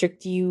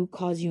 restrict you,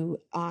 cause you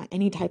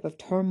any type of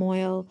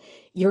turmoil,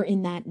 you're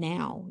in that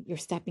now. You're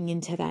stepping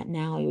into that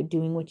now. You're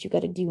doing what you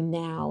got to do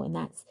now. And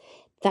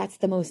that's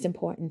the most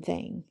important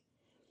thing.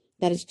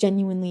 That is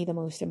genuinely the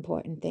most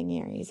important thing,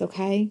 Aries,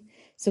 okay?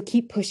 So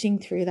keep pushing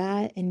through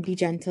that and be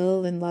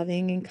gentle and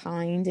loving and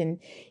kind and,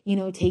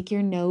 take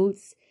your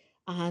notes.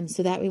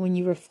 So that way when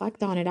you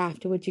reflect on it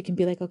afterwards, you can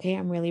be like, okay,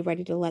 I'm really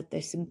ready to let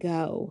this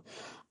go.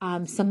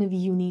 Some of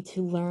you need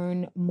to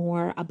learn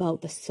more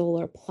about the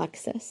solar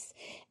plexus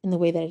and the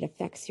way that it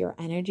affects your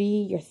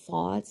energy, your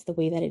thoughts, the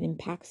way that it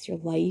impacts your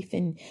life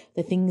and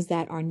the things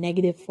that are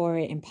negative for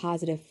it and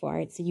positive for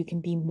it, so you can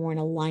be more in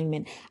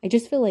alignment. I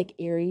just feel like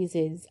Aries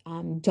is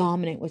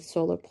dominant with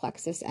solar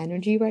plexus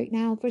energy right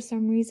now for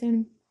some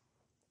reason,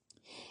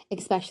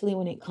 especially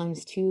when it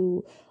comes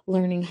to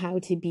learning how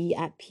to be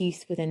at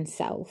peace within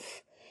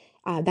self.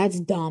 That's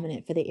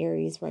dominant for the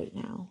Aries right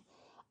now.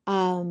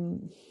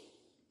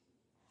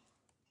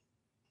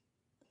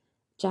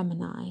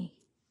 Gemini.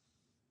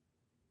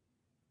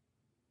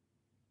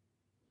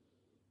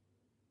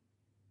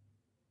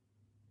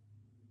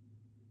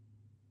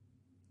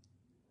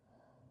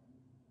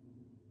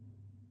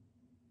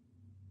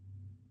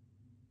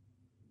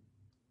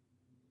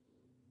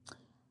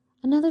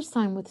 Another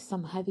sign with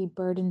some heavy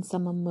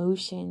burdensome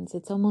emotions.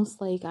 It's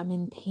almost like I'm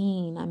in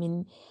pain. I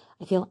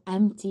feel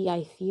empty.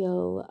 I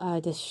feel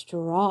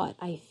distraught.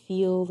 I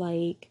feel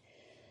like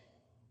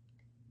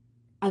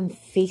I'm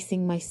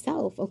facing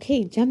myself.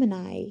 Okay,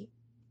 Gemini,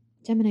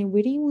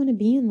 where do you want to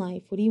be in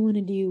life? What do you want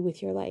to do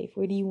with your life?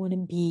 Where do you want to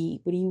be?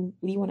 What do you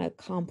want to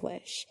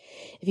accomplish?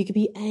 If you could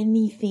be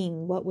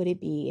anything, what would it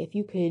be? If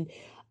you could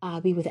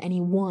be with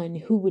anyone,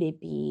 who would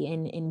it be?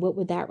 And what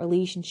would that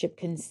relationship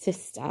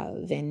consist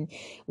of? And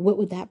what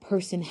would that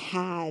person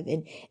have?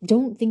 And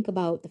don't think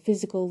about the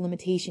physical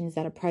limitations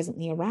that are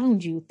presently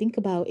around you. Think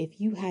about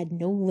if you had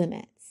no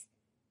limits.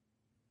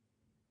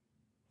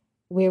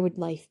 where would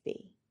life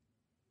be?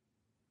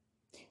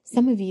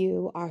 Some of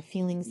you are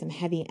feeling some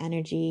heavy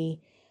energy.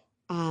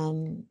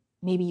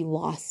 Maybe you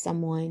lost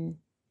someone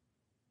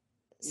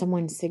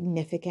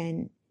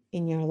significant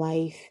in your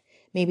life.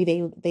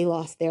 Maybe they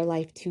lost their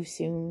life too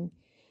soon.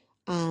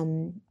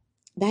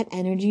 That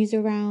energy's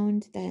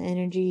around. That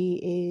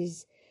energy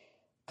is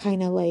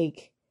kind of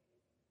like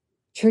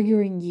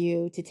triggering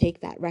you to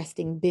take that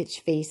resting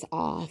bitch face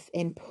off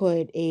and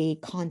put a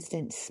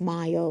constant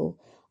smile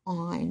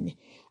on.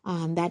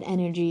 That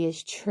energy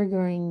is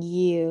triggering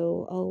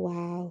you. Oh,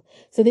 wow.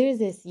 So there's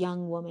this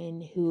young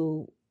woman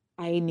who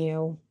I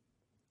knew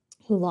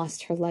who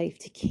lost her life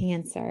to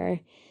cancer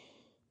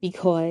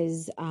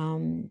because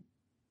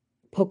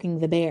poking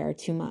the bear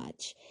too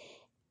much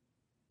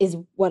is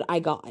what I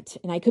got.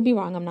 And I could be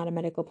wrong. I'm not a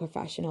medical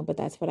professional, but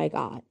that's what I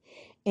got.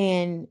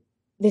 And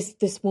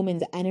this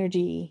woman's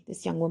energy,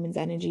 this young woman's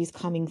energy is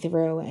coming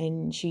through,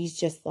 and she's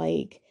just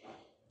like,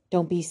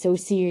 don't be so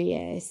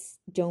serious.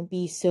 Don't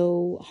be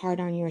so hard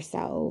on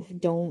yourself.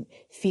 Don't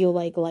feel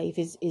like life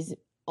is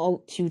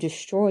out to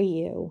destroy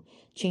you.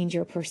 Change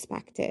your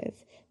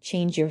perspective.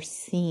 Change your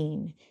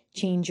scene.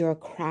 Change your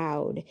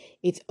crowd.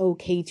 It's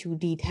okay to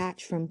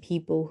detach from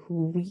people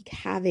who wreak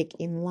havoc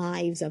in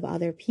lives of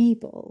other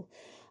people.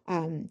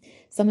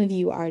 Some of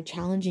you are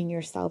challenging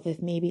yourself if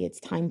maybe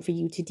it's time for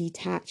you to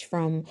detach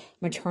from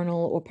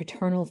maternal or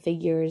paternal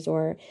figures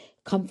or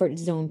comfort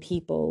zone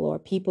people or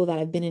people that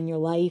have been in your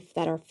life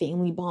that are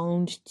family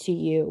bound to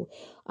you.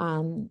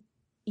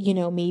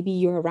 Maybe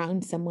you're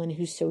around someone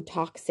who's so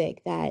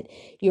toxic that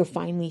you're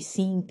finally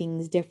seeing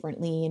things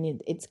differently,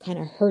 and it's kind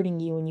of hurting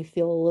you, and you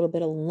feel a little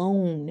bit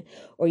alone,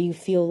 or you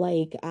feel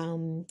like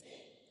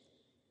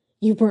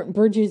you burnt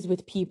bridges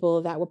with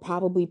people that were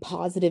probably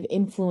positive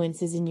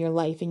influences in your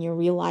life, and you're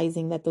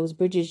realizing that those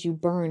bridges you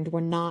burned were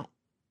not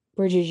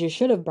bridges you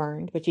should have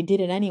burned, but you did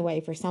it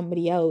anyway for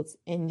somebody else,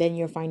 and then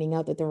you're finding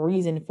out that the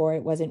reason for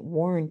it wasn't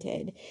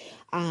warranted.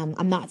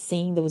 I'm not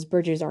saying those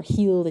bridges are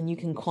healed and you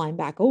can climb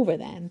back over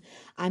them.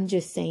 I'm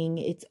just saying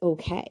it's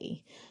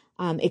okay.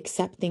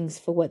 Accept things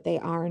for what they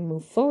are and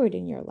move forward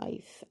in your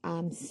life.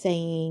 I'm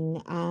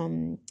saying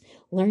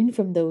learn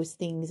from those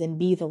things and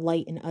be the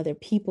light in other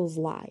people's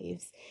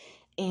lives.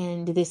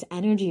 And this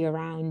energy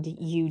around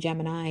you,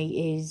 Gemini,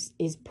 is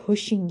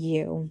pushing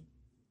you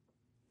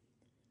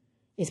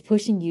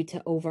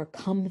to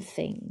overcome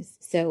things.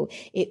 So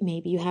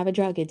maybe you have a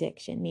drug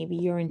addiction, maybe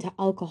you're into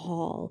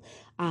alcohol,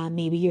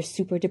 maybe you're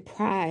super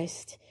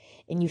depressed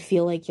and you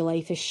feel like your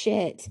life is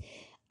shit.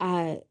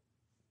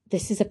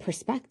 This is a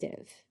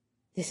perspective.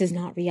 This is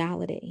not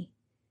reality.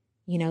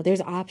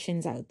 There's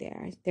options out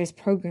there. There's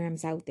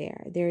programs out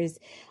there. There's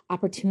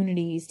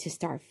opportunities to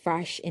start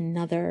fresh in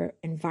another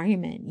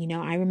environment.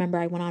 I remember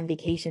I went on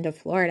vacation to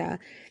Florida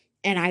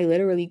and I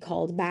literally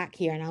called back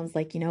here and I was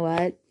like, you know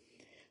what?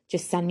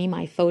 Just send me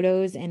my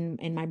photos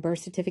and my birth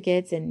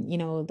certificates and,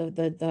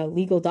 the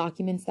legal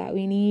documents that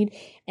we need,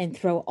 and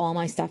throw all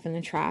my stuff in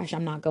the trash.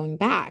 I'm not going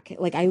back.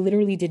 Like, I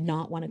literally did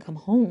not want to come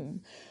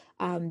home.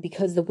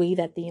 Because the way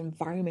that the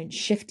environment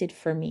shifted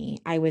for me,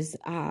 I was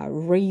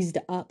raised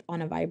up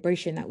on a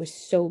vibration that was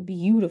so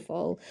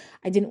beautiful.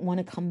 I didn't want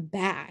to come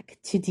back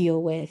to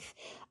deal with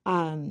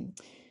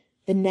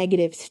the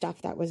negative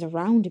stuff that was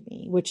around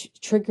me, which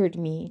triggered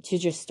me to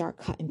just start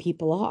cutting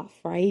people off,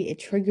 right? It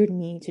triggered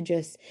me to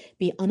just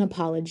be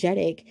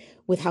unapologetic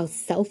with how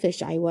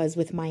selfish I was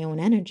with my own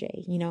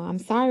energy. I'm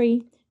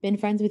sorry, been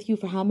friends with you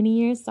for how many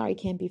years? Sorry,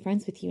 can't be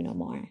friends with you no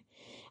more.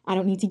 I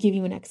don't need to give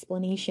you an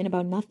explanation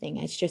about nothing.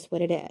 It's just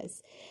what it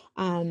is.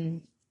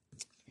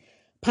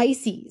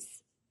 Pisces.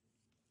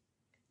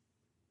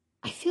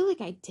 I feel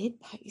like I did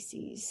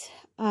Pisces.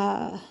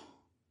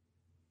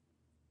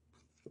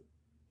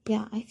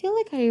 Yeah, I feel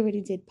like I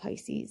already did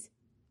Pisces.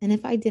 And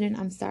if I didn't,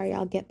 I'm sorry.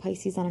 I'll get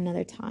Pisces on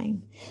another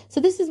time. So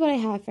this is what I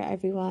have for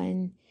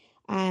everyone.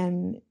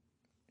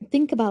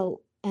 Think about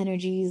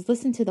energies.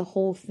 Listen to the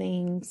whole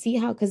thing. See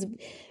how, because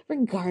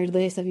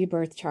regardless of your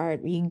birth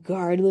chart,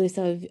 regardless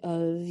of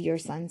your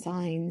sun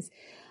signs,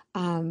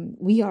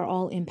 we are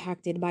all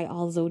impacted by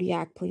all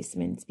zodiac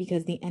placements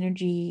because the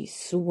energy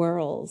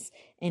swirls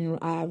and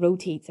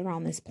rotates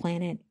around this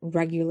planet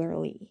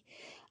regularly.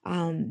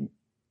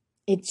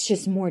 It's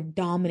just more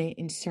dominant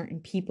in certain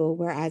people,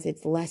 whereas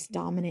it's less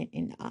dominant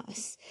in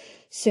us.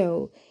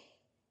 So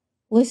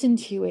listen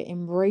to it,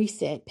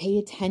 embrace it, pay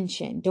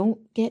attention.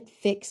 Don't get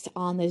fixed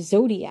on the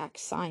zodiac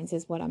signs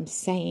is what I'm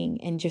saying,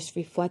 and just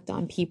reflect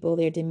on people,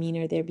 their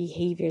demeanor, their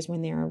behaviors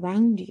when they're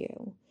around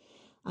you.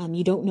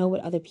 You don't know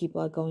what other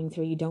people are going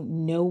through. You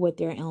don't know what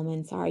their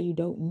ailments are. You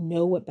don't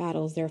know what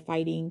battles they're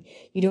fighting.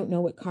 You don't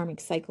know what karmic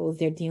cycles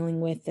they're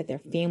dealing with that their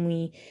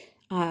family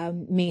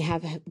may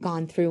have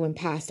gone through and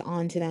passed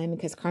on to them,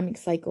 because karmic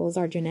cycles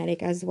are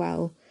genetic as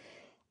well,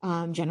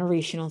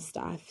 generational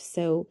stuff.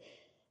 So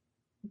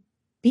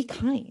be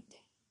kind,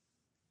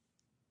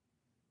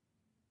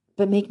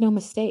 but make no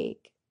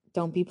mistake,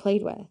 don't be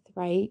played with,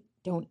 right?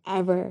 Don't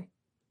ever,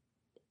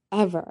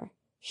 ever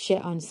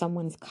shit on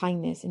someone's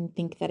kindness and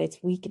think that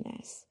it's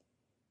weakness.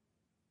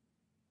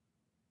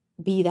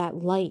 be that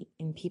light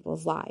in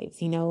people's lives.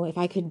 If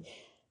I could,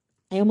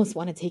 I almost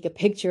want to take a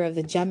picture of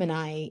the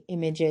Gemini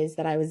images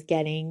that I was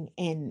getting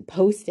and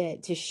post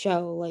it to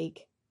show,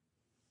 like,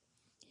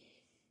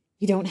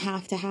 you don't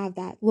have to have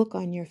that look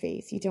on your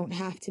face. You don't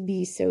have to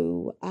be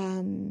so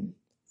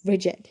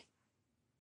rigid.